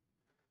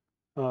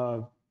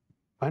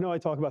 I know I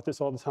talk about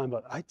this all the time,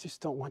 but I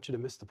just don't want you to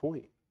miss the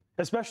point.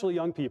 especially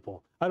young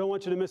people. I don't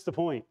want you to miss the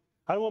point.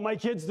 I don't want my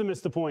kids to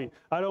miss the point.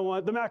 I don't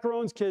want the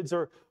Macarons kids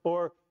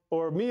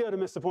or Mia to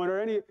miss the point, or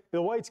any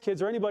the Whites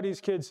kids or anybody's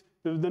kids,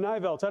 the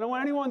Nivelts. I don't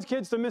want anyone's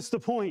kids to miss the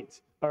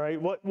point. All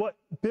right, what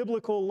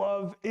biblical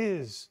love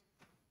is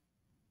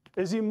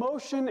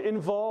emotion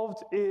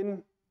involved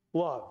in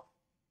love.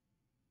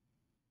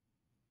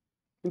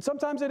 And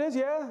sometimes it is,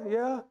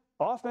 yeah.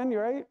 Often,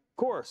 you're right, of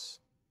course.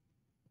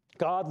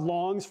 God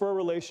longs for a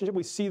relationship.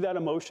 We see that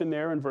emotion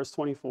there in verse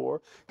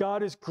 24.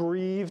 God is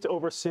grieved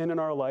over sin in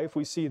our life.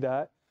 We see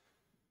that.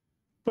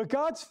 But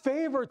God's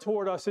favor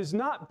toward us is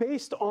not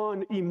based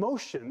on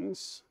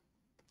emotions.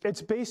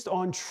 It's based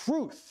on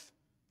truth.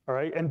 All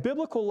right? And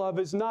biblical love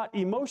is not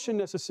emotion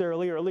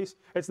necessarily, or at least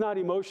it's not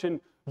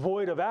emotion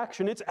void of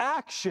action. It's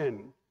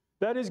action.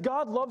 That is,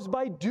 God loves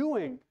by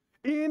doing.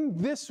 In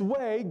this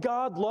way,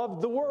 God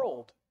loved the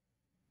world.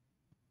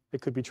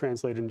 It could be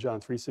translated in John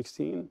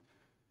 3:16.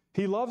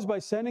 He loves by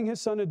sending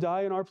his son to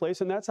die in our place,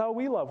 and that's how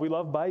we love. We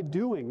love by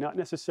doing, not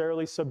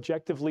necessarily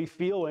subjectively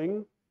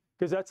feeling,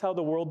 because that's how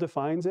the world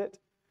defines it.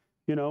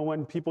 You know,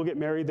 when people get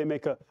married, they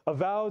make a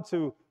vow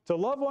to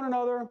love one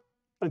another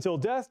until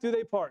death do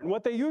they part. And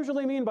what they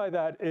usually mean by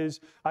that is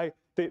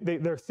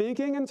they're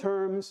thinking in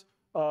terms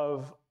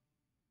of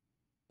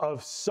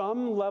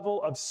some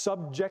level of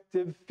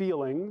subjective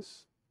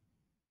feelings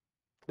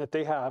that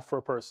they have for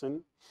a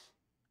person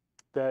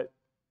that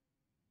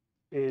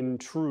in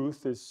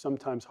truth is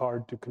sometimes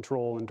hard to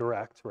control and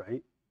direct,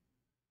 right?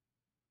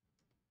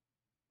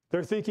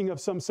 They're thinking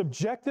of some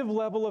subjective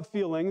level of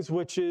feelings,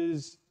 which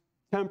is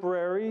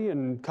temporary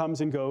and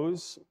comes and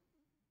goes,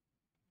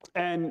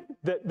 and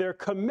that their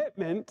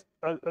commitment,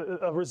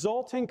 a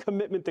resulting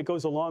commitment that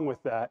goes along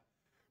with that,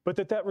 but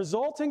that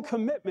resulting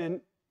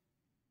commitment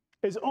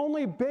is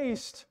only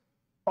based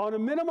on a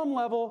minimum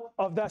level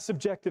of that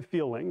subjective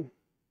feeling.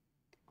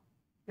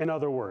 In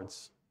other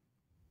words,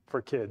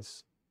 for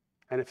kids,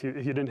 and if you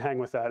didn't hang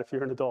with that, if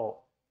you're an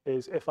adult,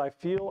 is if I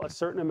feel a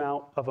certain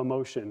amount of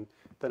emotion,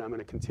 then I'm going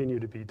to continue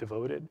to be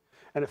devoted.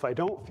 And if I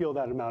don't feel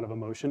that amount of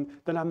emotion,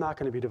 then I'm not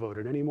going to be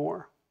devoted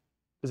anymore.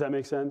 Does that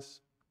make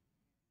sense?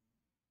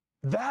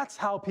 That's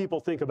how people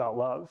think about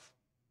love.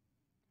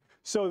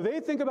 So they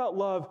think about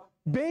love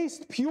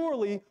based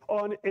purely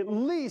on at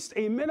least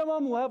a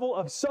minimum level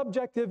of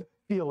subjective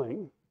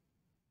feeling.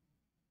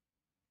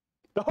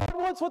 The heart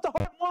wants what the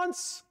heart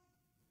wants.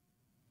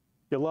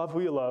 You love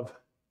who you love,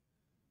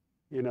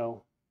 you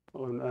know,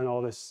 and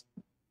all this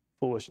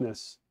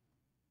foolishness.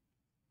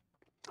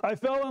 I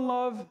fell in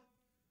love.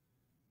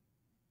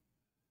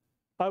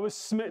 I was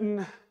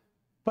smitten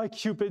by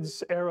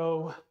Cupid's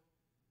arrow.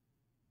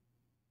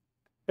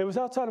 It was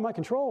outside of my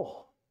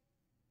control.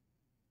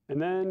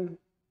 And then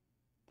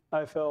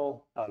I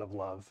fell out of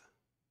love.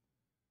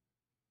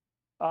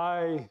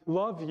 I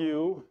love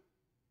you,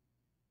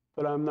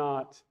 but I'm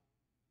not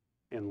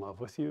in love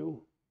with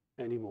you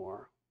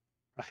anymore.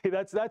 Right?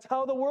 That's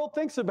how the world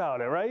thinks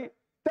about it, right?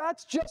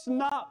 That's just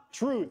not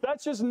truth.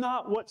 That's just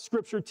not what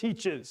Scripture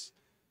teaches.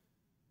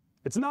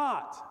 It's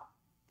not.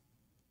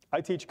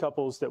 I teach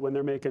couples that when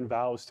they're making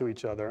vows to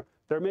each other,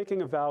 they're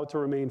making a vow to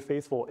remain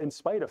faithful in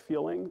spite of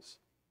feelings.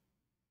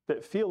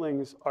 That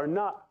feelings are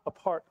not a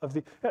part of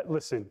the...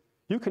 Listen,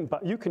 you can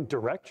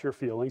direct your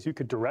feelings, you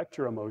can direct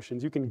your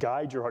emotions, you can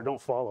guide your heart.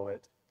 Don't follow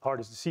it. The heart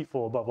is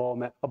deceitful above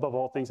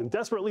all things and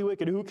desperately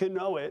wicked. Who can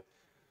know it?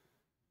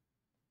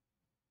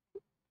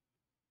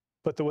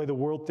 But the way the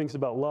world thinks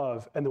about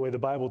love and the way the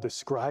Bible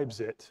describes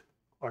it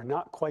are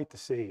not quite the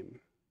same.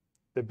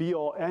 The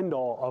be-all,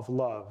 end-all of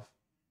love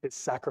is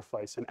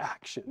sacrifice and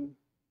action.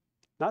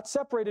 Not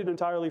separated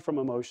entirely from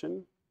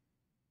emotion,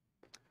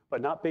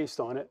 but not based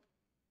on it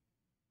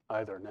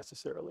either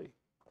necessarily.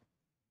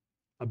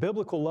 A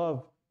biblical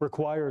love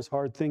requires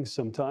hard things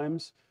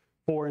sometimes.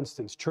 For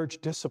instance,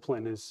 church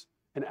discipline is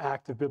an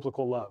act of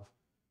biblical love.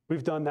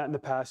 We've done that in the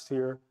past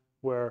here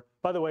where,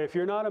 by the way, if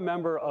you're not a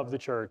member of the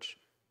church,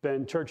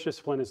 then church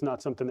discipline is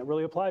not something that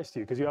really applies to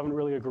you because you haven't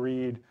really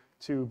agreed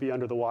to be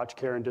under the watch,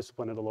 care, and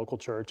discipline of the local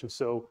church. And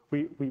so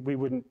we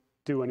wouldn't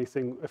do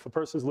anything. If a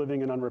person's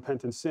living in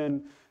unrepentant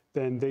sin,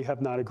 then they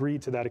have not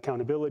agreed to that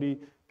accountability,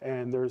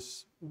 and there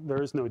is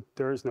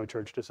no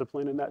church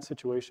discipline in that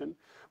situation.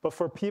 But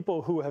for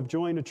people who have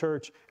joined a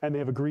church and they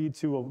have agreed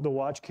to the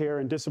watch, care,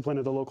 and discipline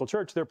of the local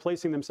church, they're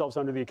placing themselves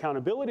under the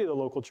accountability of the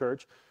local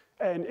church.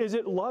 And is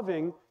it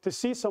loving to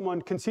see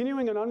someone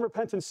continuing in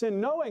unrepentant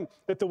sin, knowing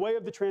that the way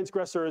of the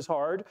transgressor is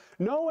hard,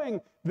 knowing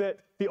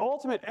that the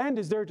ultimate end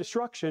is their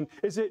destruction?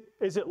 Is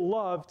it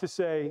love to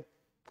say,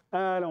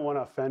 I don't want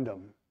to offend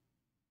them?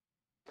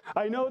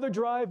 I know they're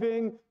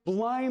driving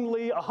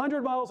blindly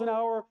 100 miles an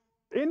hour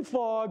in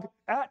fog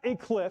at a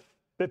cliff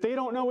that they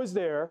don't know is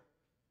there,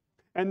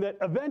 and that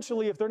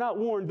eventually, if they're not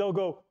warned, they'll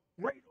go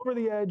right over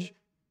the edge,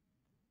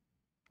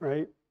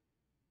 right?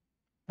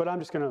 But I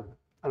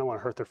don't want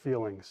to hurt their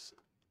feelings.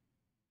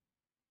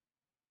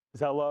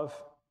 Is that love?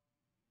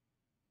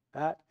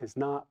 That is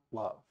not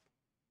love.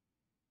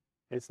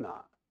 It's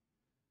not.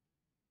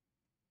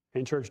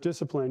 In church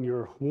discipline,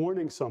 you're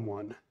warning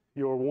someone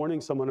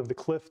of the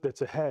cliff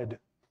that's ahead.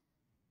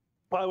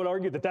 Well, I would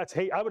argue that that's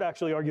hate. I would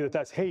actually argue that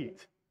that's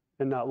hate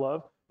and not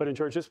love. But in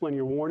church discipline,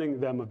 you're warning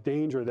them of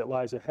danger that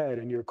lies ahead,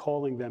 and you're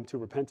calling them to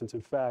repentance.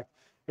 In fact,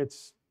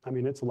 it's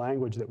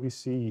language that we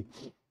see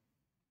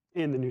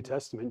in the New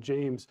Testament.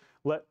 James,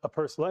 let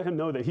him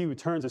know that he who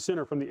turns a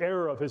sinner from the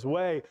error of his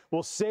way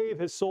will save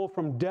his soul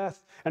from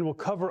death and will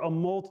cover a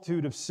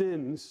multitude of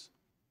sins.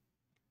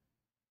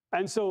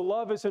 And so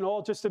love isn't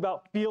all just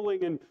about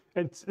feeling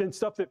and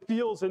stuff that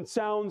feels and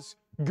sounds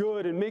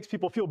good and makes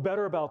people feel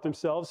better about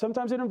themselves.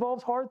 Sometimes it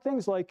involves hard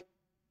things like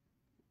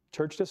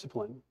church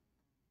discipline.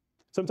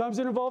 Sometimes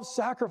it involves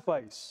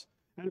sacrifice.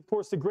 And of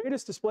course, the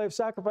greatest display of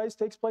sacrifice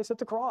takes place at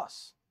the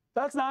cross.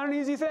 That's not an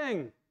easy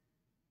thing.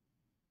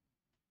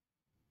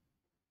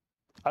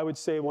 I would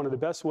say one of the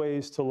best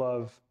ways to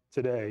love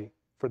today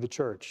for the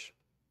church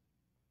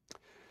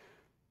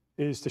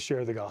is to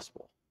share the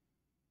gospel.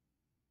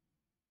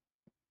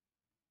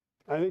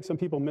 I think some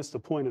people miss the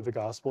point of the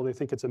gospel. They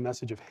think it's a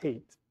message of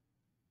hate.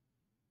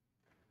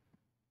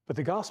 But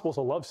the gospel is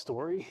a love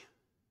story.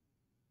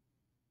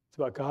 It's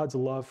about God's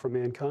love for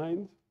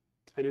mankind,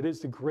 and it is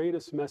the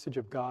greatest message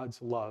of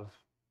God's love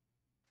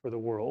for the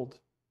world.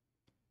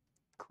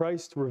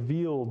 Christ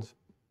revealed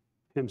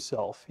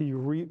himself. He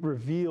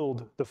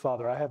revealed the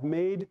Father. I have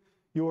made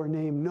your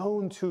name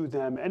known to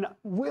them and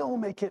will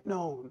make it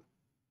known,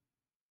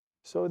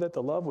 so that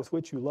the love with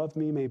which you love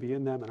me may be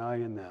in them and I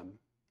in them.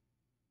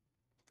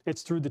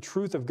 It's through the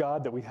truth of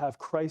God that we have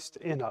Christ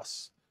in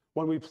us.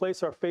 When we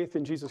place our faith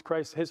in Jesus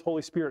Christ, his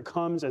Holy Spirit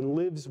comes and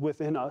lives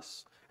within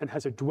us and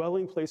has a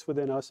dwelling place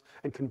within us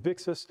and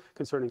convicts us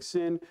concerning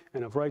sin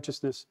and of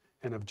righteousness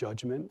and of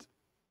judgment.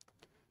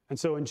 And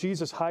so in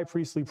Jesus' high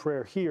priestly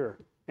prayer here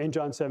in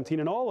John 17,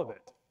 and all of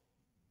it,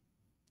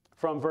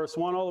 from verse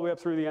 1 all the way up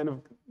through the end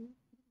of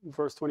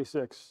verse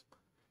 26,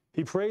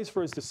 he prays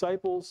for his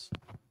disciples,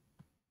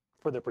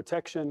 for their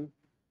protection.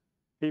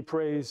 He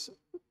prays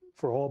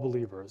for all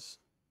believers,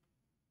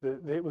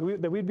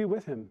 that we'd be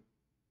with him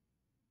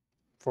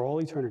for all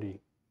eternity.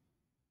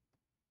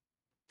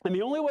 And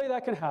the only way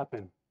that can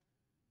happen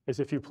is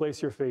if you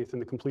place your faith in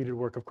the completed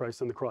work of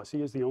Christ on the cross.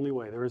 He is the only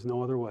way. There is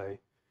no other way.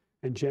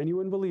 And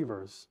genuine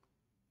believers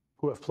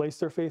who have placed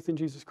their faith in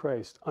Jesus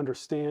Christ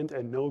understand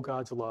and know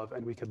God's love,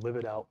 and we could live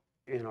it out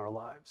in our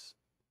lives.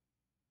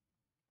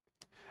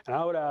 And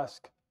I would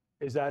ask,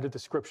 is that a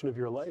description of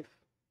your life?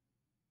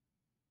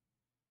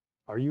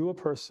 Are you a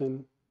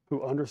person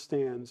who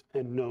understands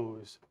and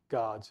knows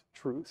God's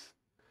truth?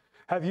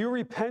 Have you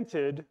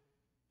repented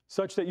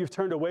such that you've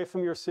turned away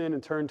from your sin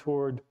and turned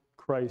toward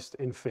Christ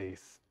in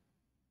faith?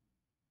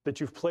 That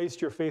you've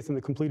placed your faith in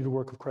the completed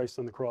work of Christ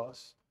on the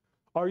cross?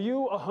 Are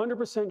you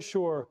 100%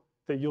 sure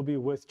that you'll be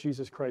with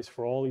Jesus Christ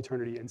for all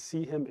eternity and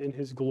see him in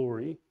his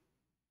glory?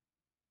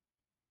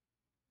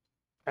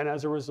 And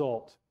as a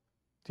result,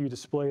 do you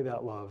display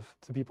that love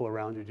to people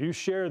around you? Do you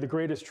share the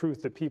greatest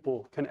truth that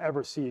people can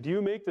ever see? Do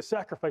you make the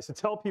sacrifice to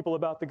tell people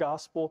about the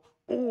gospel?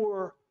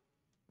 Or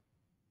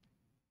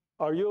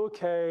are you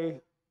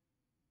okay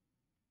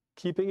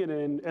keeping it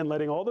in and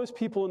letting all those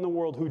people in the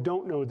world who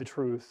don't know the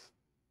truth,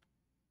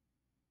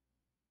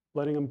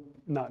 letting them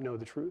not know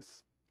the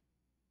truth?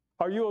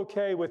 Are you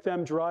okay with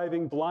them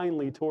driving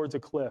blindly towards a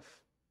cliff,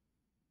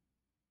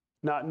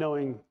 not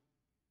knowing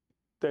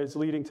that it's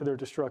leading to their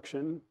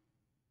destruction,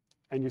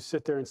 and you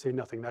sit there and say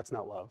nothing? That's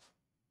not love.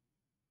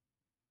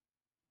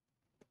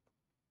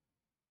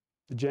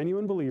 The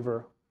genuine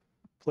believer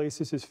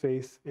places his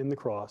faith in the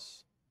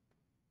cross.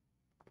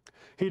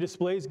 He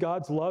displays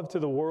God's love to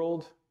the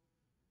world,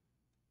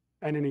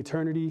 and in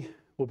eternity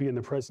will be in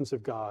the presence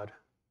of God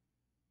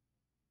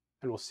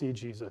and will see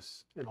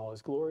Jesus in all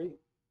his glory.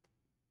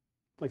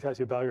 I'd like to ask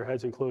you to bow your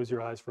heads and close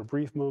your eyes for a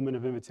brief moment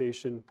of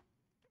invitation.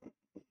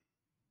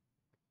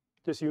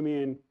 Just you,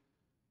 me,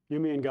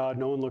 and God,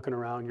 no one looking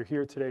around. You're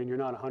here today and you're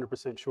not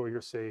 100% sure you're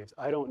saved.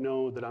 I don't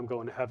know that I'm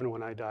going to heaven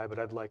when I die, but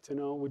I'd like to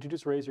know. Would you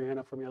just raise your hand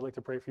up for me? I'd like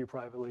to pray for you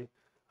privately.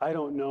 I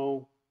don't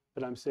know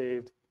that I'm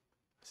saved.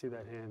 I see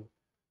that hand.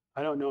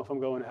 I don't know if I'm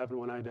going to heaven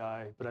when I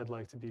die, but I'd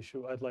like to be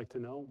sure. I'd like to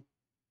know.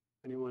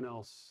 Anyone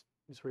else?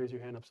 Just raise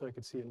your hand up so I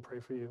could see it and pray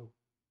for you.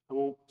 I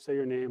won't say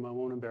your name. I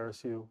won't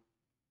embarrass you.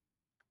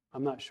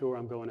 I'm not sure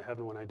I'm going to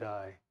heaven when I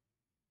die,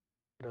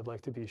 but I'd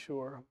like to be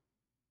sure.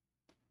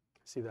 I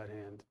see that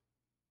hand.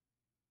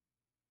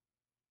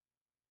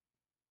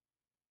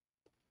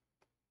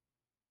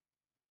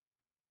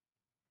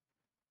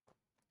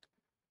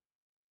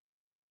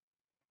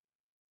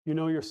 You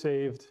know you're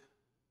saved,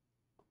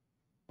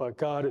 but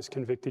God has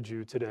convicted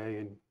you today,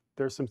 and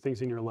there's some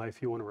things in your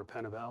life you want to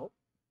repent about.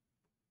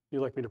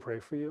 You'd like me to pray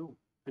for you?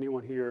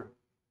 Anyone here?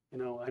 You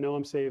know, I know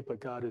I'm saved,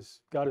 but God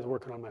is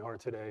working on my heart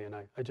today, and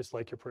I just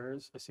like your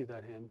prayers. I see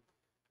that hand.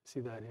 I see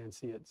that hand.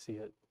 See it. See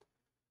it.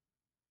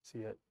 See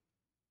it.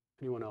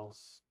 Anyone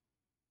else?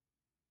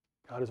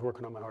 God is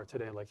working on my heart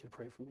today. I'd like you to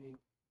pray for me.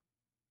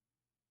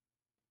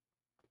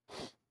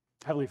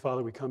 Heavenly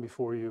Father, we come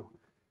before you,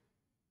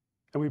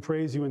 and we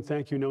praise you and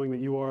thank you, knowing that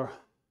you are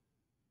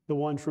the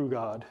one true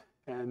God,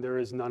 and there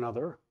is none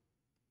other.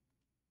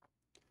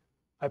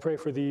 I pray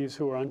for these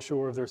who are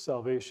unsure of their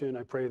salvation.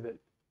 I pray that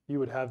you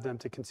would have them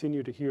to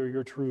continue to hear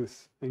your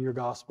truth and your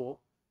gospel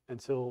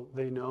until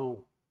they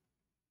know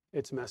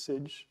its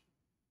message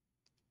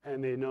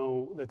and they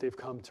know that they've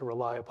come to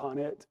rely upon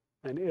it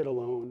and it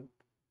alone.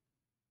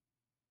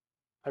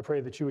 I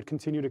pray that you would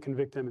continue to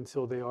convict them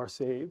until they are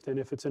saved. And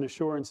if it's an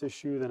assurance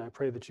issue, then I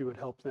pray that you would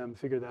help them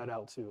figure that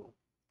out too.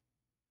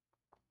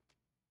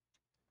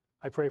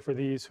 I pray for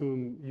these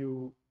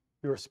whom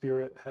your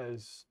Spirit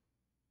has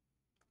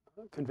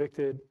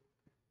convicted,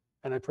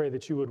 and I pray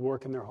that you would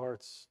work in their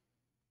hearts.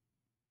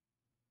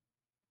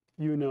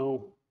 You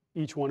know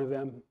each one of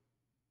them.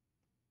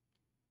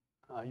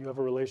 You have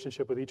a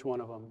relationship with each one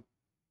of them.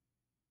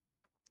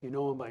 You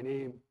know them by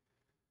name.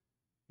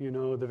 You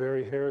know the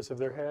very hairs of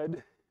their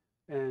head,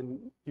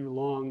 and you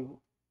long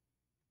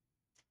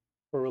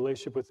for a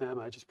relationship with them.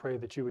 I just pray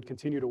that you would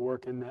continue to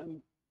work in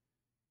them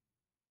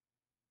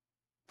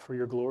for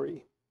your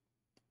glory.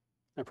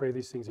 I pray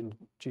these things in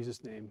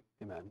Jesus' name.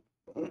 Amen.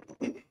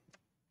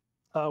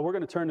 We're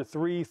going to turn to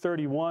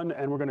 331,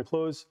 and we're going to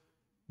close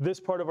this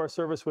part of our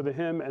service with a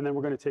hymn, and then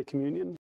we're going to take communion.